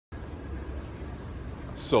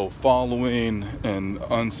So following an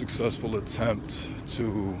unsuccessful attempt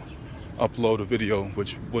to upload a video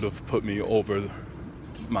which would have put me over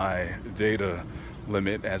my data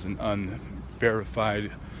limit as an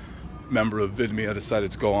unverified member of VidMe, I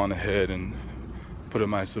decided to go on ahead and put in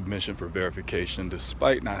my submission for verification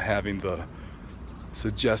despite not having the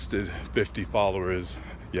suggested 50 followers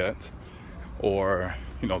yet, or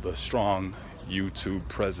the strong YouTube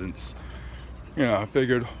presence. I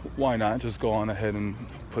figured why not just go on ahead and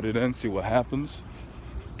put it in, see what happens.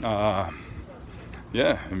 Yeah,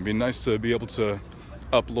 it'd be nice to be able to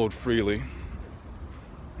upload freely.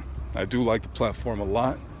 I do like the platform a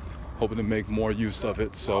lot, hoping to make more use of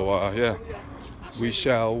it. So yeah, we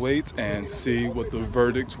shall wait and see what the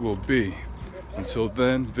verdict will be. Until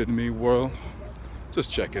then, VidMe world, just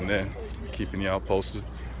checking in, keeping y'all posted.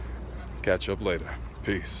 Catch up later.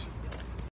 Peace.